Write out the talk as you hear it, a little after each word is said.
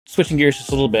switching gears just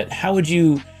a little bit, how would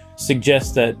you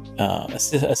suggest that a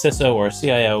CISO or a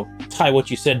CIO tie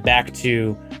what you said back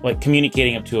to like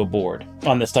communicating up to a board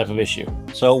on this type of issue?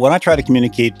 So when I try to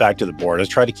communicate back to the board, I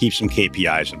try to keep some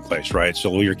KPIs in place, right?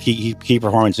 So your key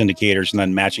performance indicators and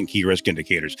then matching key risk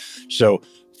indicators. So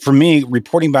for me,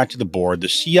 reporting back to the board, the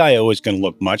CIO is going to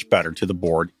look much better to the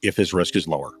board if his risk is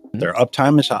lower. Mm-hmm. Their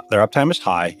uptime is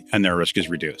high and their risk is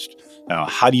reduced. Now,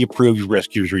 how do you prove your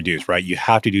risk is reduced, right? You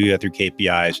have to do that through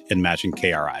KPIs and matching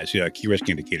KRIs, key risk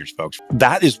indicators, folks.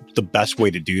 That is the best way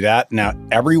to do that. Now,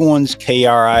 everyone's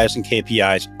KRIs and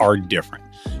KPIs are different.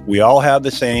 We all have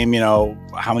the same,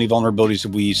 how many vulnerabilities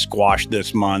have we squashed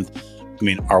this month? I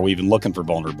mean, are we even looking for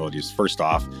vulnerabilities? First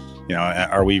off,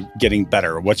 are we getting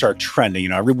better? What's our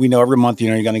trending? We know every month,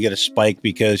 you're going to get a spike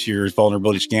because your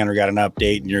vulnerability scanner got an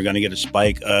update and you're going to get a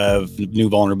spike of new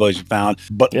vulnerabilities found.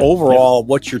 But overall,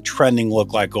 what's your trending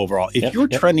look like overall? If your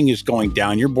trending is going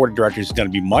down, your board of directors is going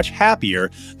to be much happier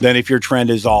than if your trend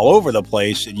is all over the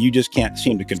place and you just can't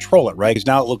seem to control it, right? Because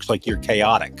now it looks like you're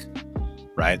chaotic,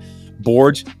 right?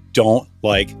 Boards don't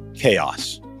like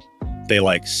chaos. They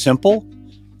like simple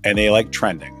and they like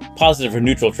trending. Positive or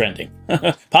neutral trending.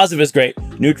 Positive is great.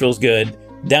 Neutral is good.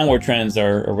 Downward trends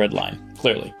are a red line,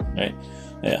 clearly, right?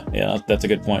 Yeah, that's a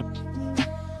good point.